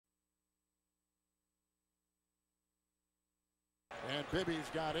And Bibby's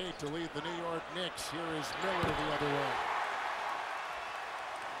got 8 to lead the New York Knicks. Here is Miller the other way.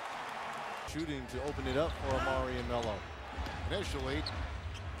 Shooting to open it up for Amari and Melo. Initially,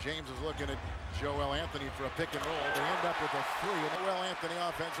 James is looking at Joel Anthony for a pick and roll. They end up with a 3. And Joel Anthony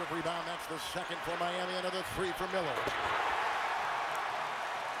offensive rebound. That's the second for Miami. Another 3 for Miller.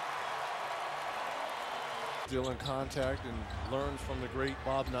 Still in contact and learns from the great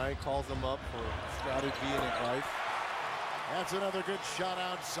Bob Knight. Calls him up for strategy and advice. That's another good shot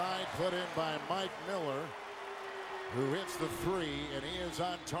outside put in by Mike Miller, who hits the 3, and he is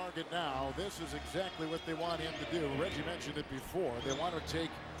on target now. This is exactly what they want him to do. Reggie mentioned it before. They want to take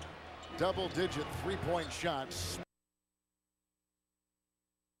double-digit three-point shots.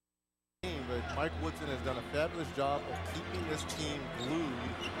 But Mike Woodson has done a fabulous job of keeping this team glued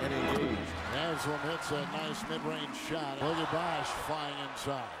and engaged. Haslam hits a nice mid-range shot. Willie Bosch flying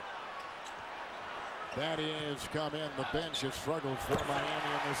inside. That is come in. The bench has struggled for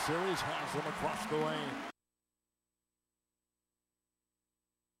Miami in this series. Haslam across the lane.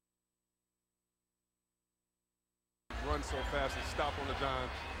 Run so fast and stop on the dime.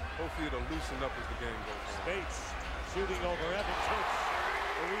 Hopefully it'll loosen up as the game goes on. Spates shooting over Evans hits.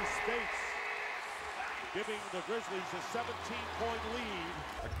 Maurice Spates giving the Grizzlies a 17-point lead.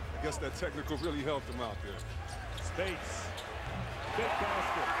 I guess that technical really helped them out there. Spates, big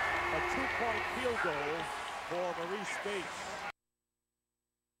basket, a 2-point field goal for Maurice Spates.